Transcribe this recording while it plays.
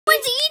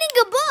Someone's eating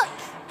a book.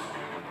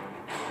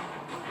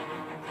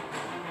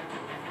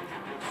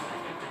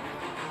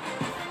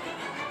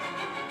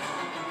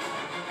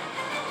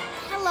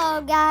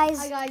 Hello, guys.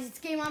 Hi guys, it's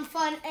Game on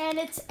Fun and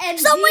it's NG.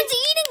 Someone's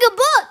eating a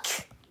book.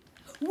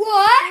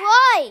 What?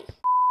 Why?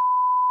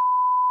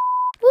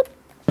 Whoop.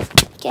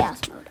 Chaos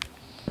mode.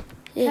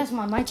 Chaos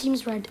mode. My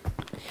team's red.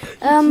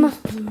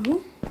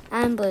 Blue.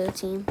 I'm blue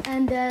team.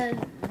 And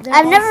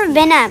I've never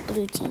been at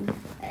blue team.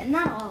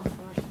 Not all of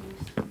our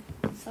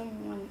teams.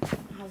 Someone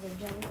has a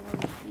general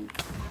one.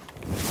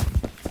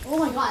 Oh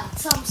my god,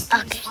 some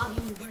stuff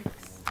hogging the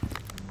bricks.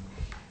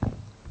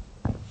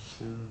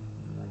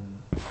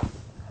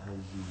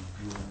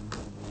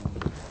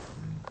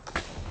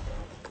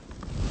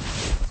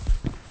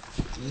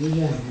 Oh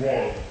my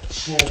god,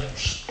 some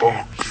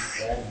stuck.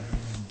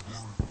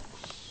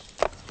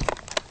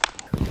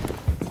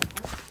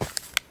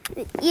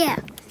 Yeah.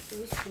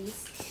 Those,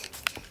 please.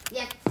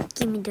 Yeah.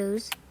 Give me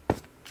those.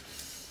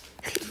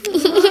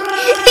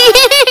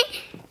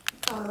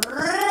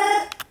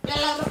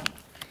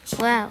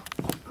 Wow.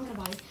 I'm gonna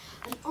buy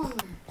an armor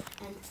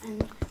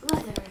and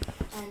leather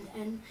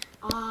and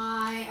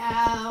I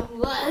am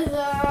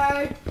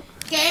leather.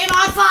 Game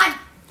on Fun!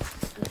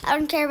 I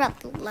don't care about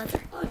the leather.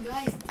 Oh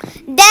guys.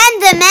 Then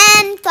the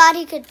man thought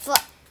he could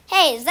fly.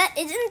 Hey, isn't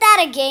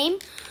that a game?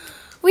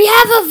 We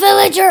have a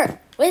villager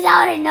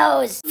without a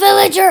nose.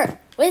 Villager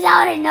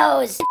without a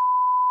nose.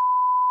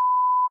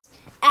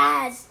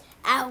 As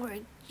our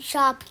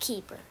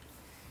shopkeeper.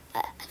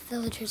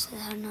 Villagers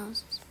without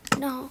noses.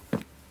 No.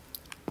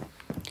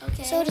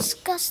 Okay. So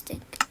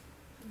disgusting.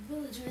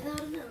 Villager without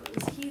a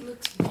nose. He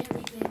looks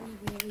very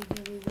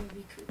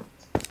cool.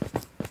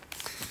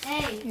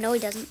 Hey. No, he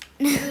doesn't.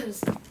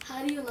 Blues,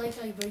 how do you like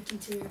I break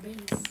into your base?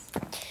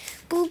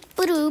 Boop,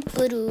 ba-doop,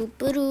 ba-doop,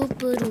 ba-doop,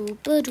 ba-doop,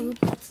 ba-doop.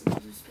 That's a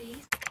blue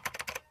space.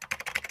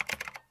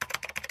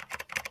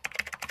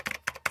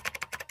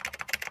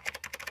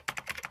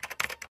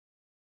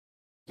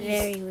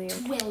 Very weird.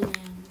 Well,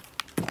 man.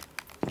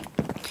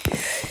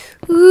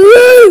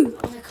 Woo!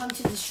 I'm gonna come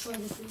to destroy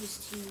the blues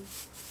team.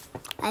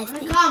 I I'm gonna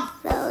think come.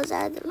 those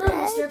are the Look,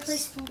 it's their reds.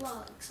 placement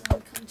blocks. I'm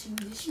gonna come to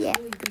destroy Yeah,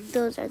 you.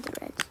 those are the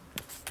reds.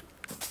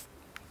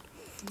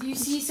 Do you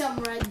see some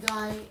red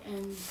guy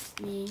and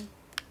me?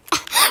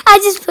 I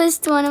just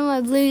pushed one of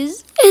my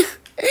blues.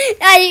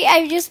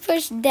 I just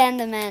pushed Dan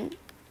the man.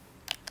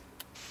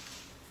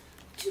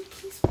 Dude,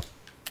 please. Oh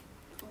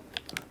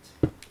my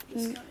god.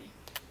 This guy.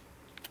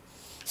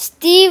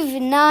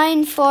 Steve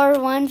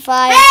 9415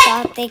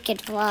 thought they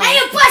could fly. Hey,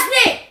 you pushed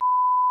me!